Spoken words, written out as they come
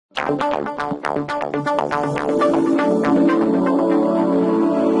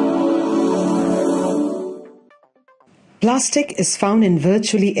Plastic is found in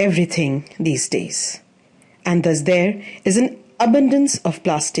virtually everything these days, and thus there is an abundance of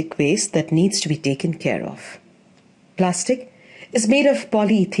plastic waste that needs to be taken care of. Plastic is made of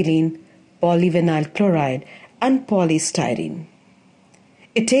polyethylene, polyvinyl chloride, and polystyrene.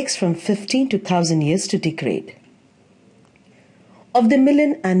 It takes from 15 to 1,000 years to degrade. Of the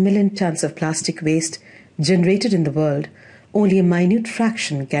million tons of plastic waste generated in the world, only a minute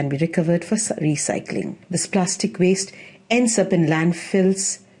fraction can be recovered for recycling. This plastic waste ends up in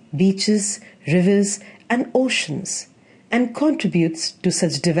landfills, beaches, rivers, and oceans, and contributes to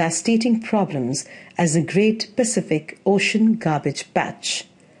such devastating problems as the Great Pacific Ocean Garbage Patch,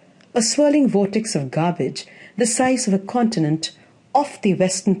 a swirling vortex of garbage the size of a continent off the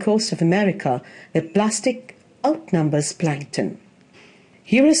western coast of America, where plastic outnumbers plankton.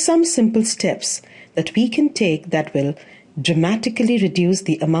 Here are some simple steps that we can take that will dramatically reduce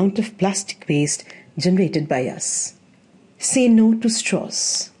the amount of plastic waste generated by us. Say no to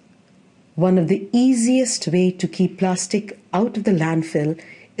straws. One of the easiest ways to keep plastic out of the landfill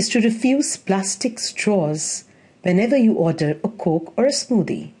is to refuse plastic straws whenever you order a Coke or a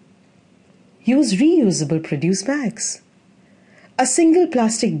smoothie. Use reusable produce bags. A single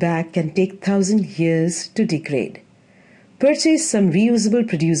plastic bag can take 1,000 years to degrade. Purchase some reusable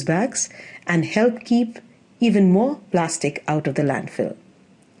produce bags and help keep even more plastic out of the landfill.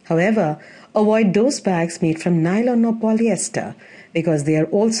 However, avoid those bags made from nylon or polyester because they are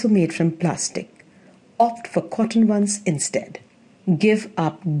also made from plastic. Opt for cotton ones instead. Give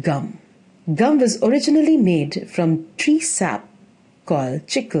up gum. Gum was originally made from tree sap called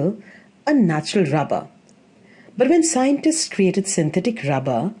chicle, a natural rubber. But when scientists created synthetic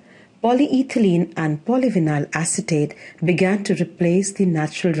rubber, polyethylene and polyvinyl acetate began to replace the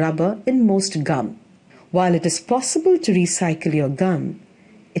natural rubber in most gum. While it is possible to recycle your gum,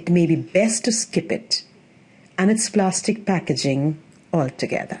 it may be best to skip it and its plastic packaging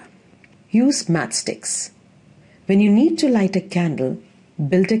altogether. Use matchsticks. When you need to light a candle,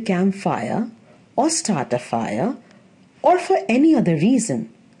 build a campfire, or start a fire, or for any other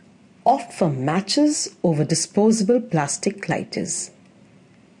reason, opt for matches over disposable plastic lighters.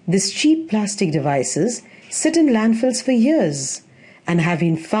 These cheap plastic devices sit in landfills for years and have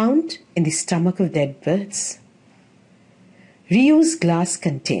been found in the stomach of dead birds. Reuse glass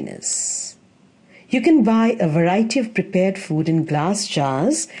containers. You can buy a variety of prepared food in glass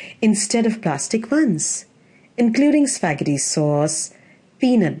jars instead of plastic ones, including spaghetti sauce,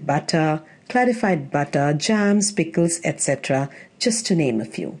 peanut butter, clarified butter, jams, pickles, etc., just to name a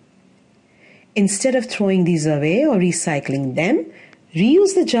few. Instead of throwing these away or recycling them,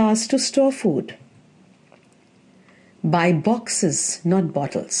 reuse the jars to store food. Buy boxes, not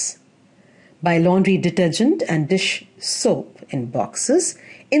bottles. Buy laundry detergent and dish soap in boxes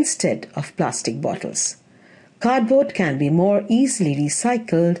instead of plastic bottles. Cardboard can be more easily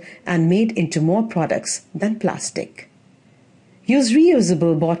recycled and made into more products than plastic. Use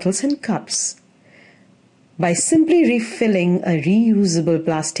reusable bottles and cups. By simply refilling a reusable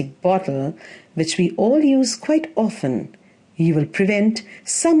plastic bottle, which we all use quite often, you will prevent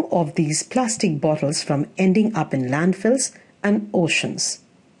some of these plastic bottles from ending up in landfills and oceans.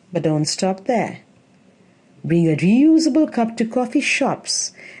 But don't stop there. Bring a reusable cup to coffee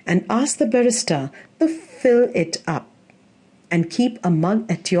shops and ask the barista to fill it up. And keep a mug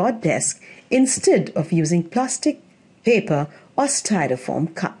at your desk instead of using plastic, paper, or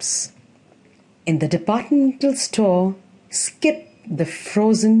styrofoam cups. In the departmental store, skip the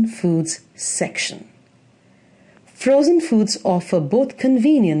frozen foods section. Frozen foods offer both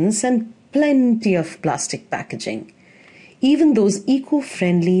convenience and plenty of plastic packaging. Even those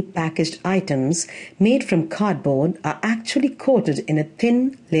eco-friendly packaged items made from cardboard are actually coated in a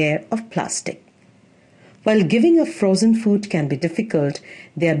thin layer of plastic. While giving up frozen food can be difficult,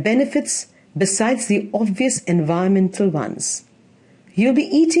 there are benefits besides the obvious environmental ones. You'll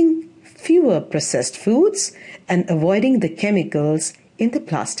be eating fewer processed foods and avoiding the chemicals in the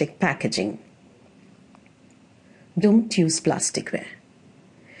plastic packaging. Don't use plasticware.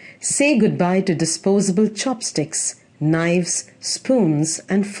 Say goodbye to disposable chopsticks, knives, spoons,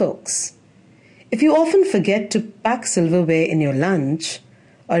 and forks. If you often forget to pack silverware in your lunch,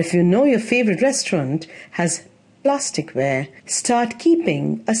 or if you know your favorite restaurant has plasticware, start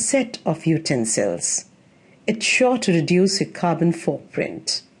keeping a set of utensils. It's sure to reduce your carbon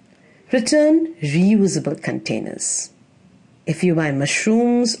footprint. Return reusable containers. If you buy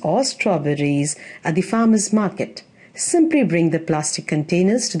mushrooms or strawberries at the farmer's market, simply bring the plastic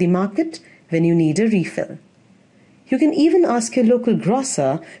containers to the market when you need a refill. You can even ask your local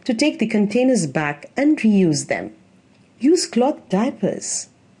grocer to take the containers back and reuse them. Use cloth diapers.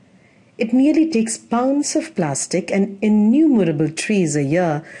 It merely takes pounds of plastic and innumerable trees a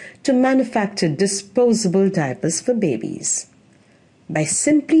year to manufacture disposable diapers for babies. By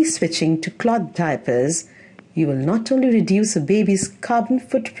simply switching to cloth diapers, you will not only reduce a baby's carbon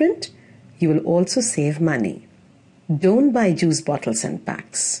footprint, you will also save money. Don't buy juice bottles and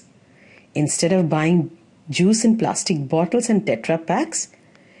packs. Instead of buying juice in plastic bottles and Tetra packs,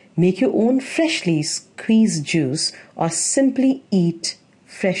 make your own freshly squeezed juice or simply eat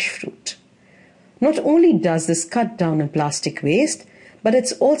fresh fruit. Not only does this cut down on plastic waste, but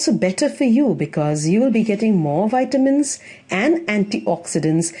it's also better for you because you will be getting more vitamins and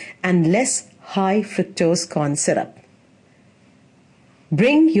antioxidants and less high fructose corn syrup.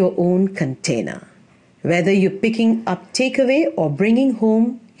 Bring your own container. Whether you're picking up takeaway or bringing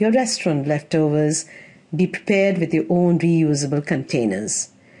home your restaurant leftovers, be prepared with your own reusable containers.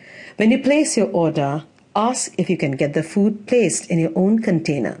 When you place your order, ask if you can get the food placed in your own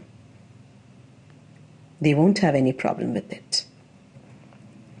container. They won't have any problem with it.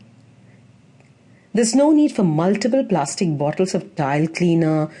 There's no need for multiple plastic bottles of tile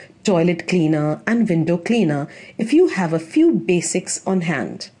cleaner, toilet cleaner, and window cleaner if you have a few basics on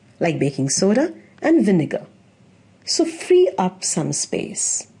hand, like baking soda and vinegar. So free up some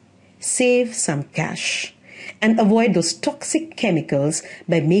space, save some cash, and avoid those toxic chemicals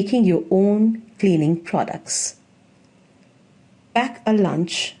by making your own cleaning products. Pack a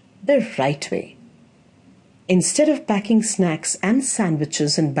lunch the right way. Instead of packing snacks and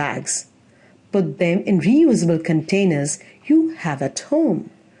sandwiches in bags, put them in reusable containers you have at home,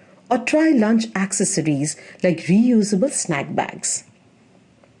 or try lunch accessories like reusable snack bags.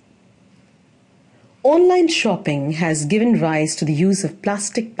 Online shopping has given rise to the use of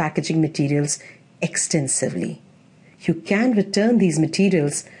plastic packaging materials extensively. You can return these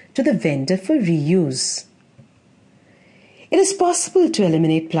materials to the vendor for reuse. It is possible to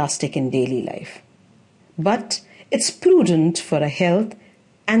eliminate plastic in daily life, but it's prudent for our health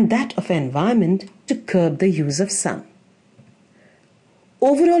and that of our environment to curb the use of some.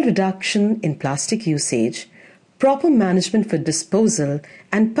 Overall reduction in plastic usage, proper management for disposal,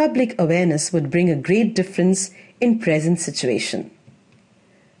 and public awareness would bring a great difference in present situation.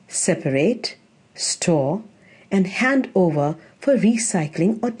 Separate, store, and hand over for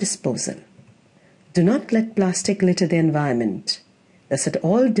recycling or disposal. Do not let plastic litter the environment. Thus, it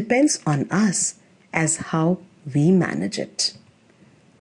all depends on us as how we manage it.